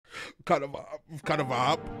kind of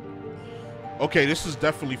up. Okay, this is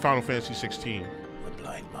definitely Final Fantasy 16. The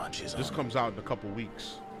blind march is This on. comes out in a couple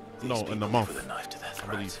weeks. These No, in people the month. with a knife to their I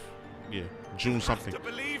throat. believe. Yeah, June something.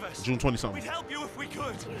 June 20 something. We'd help you if we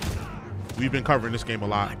could. We've been covering this game a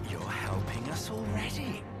lot. But you're helping us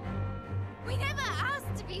already. We never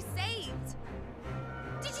asked to be saved.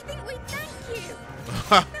 Did you think we'd thank you?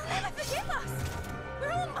 They'll never forgive us.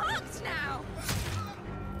 We're all marked now.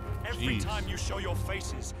 Every Jeez. time you show your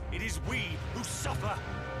faces, it is we who suffer.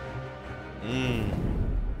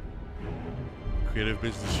 Creative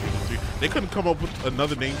Business Unit 3. They couldn't come up with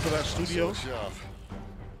another name for that studio.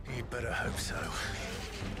 You better hope so.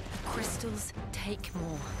 Crystals take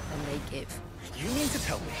more than they give. You mean to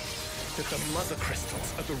tell me that the mother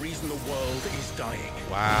crystals are the reason the world is dying?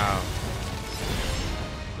 Wow.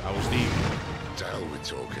 That was deep. To hell with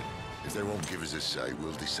talking. If they won't give us a say,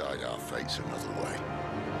 we'll decide our fates another way.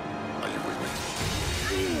 Are you with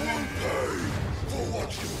me? You will pay for what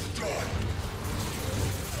you've done.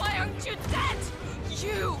 Why aren't you dead?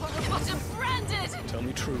 You are the bottom branded. Tell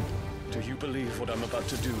me true. Do you believe what I'm about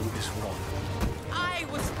to do is wrong? I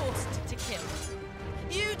was forced to kill.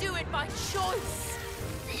 You do it by choice.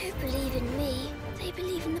 They don't believe in me. They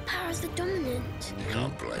believe in the power of the dominant. You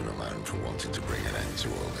can't blame a man for wanting to bring an end to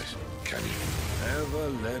all this, can you? Ever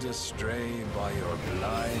led astray by your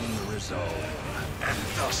blind resolve. And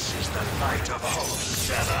thus is the light of hope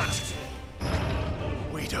severed.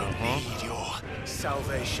 We don't need your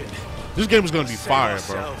salvation. This game is gonna be Save fire,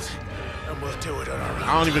 bro. ourselves, and we'll do it on our own.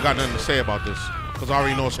 I don't even got nothing to say about this because I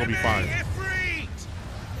already know it's gonna be fire.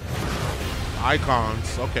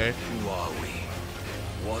 Icons, okay. Who are we?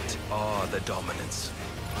 What are the dominants?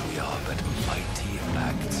 We are but mighty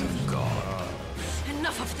acts of God.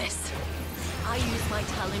 Enough of this. I use my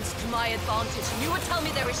talents to my advantage, and you would tell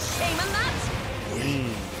me there is shame in that?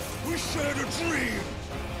 We shared a dream.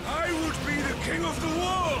 I would be the king of the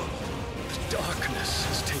world. The darkness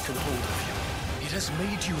has taken hold of you. It has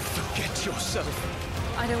made you forget yourself.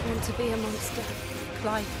 I don't want to be a monster,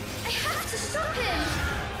 Clive. I have to stop him!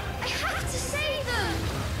 I have to save them!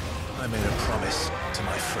 I made a promise to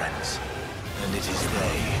my friends, and it is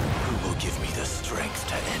they who will give me the strength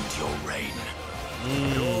to end your reign.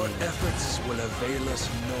 Your efforts will avail us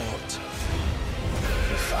naught.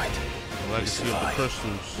 We fight. The legacy of the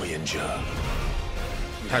crystals We endure.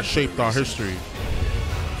 has shaped our history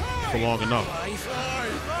for long enough.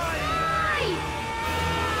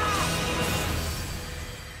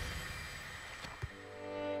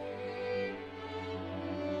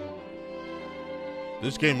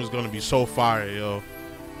 This game is gonna be so fire, yo.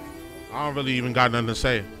 I don't really even got nothing to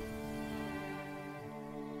say.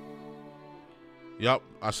 Yup,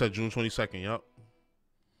 I said June 22nd, yup.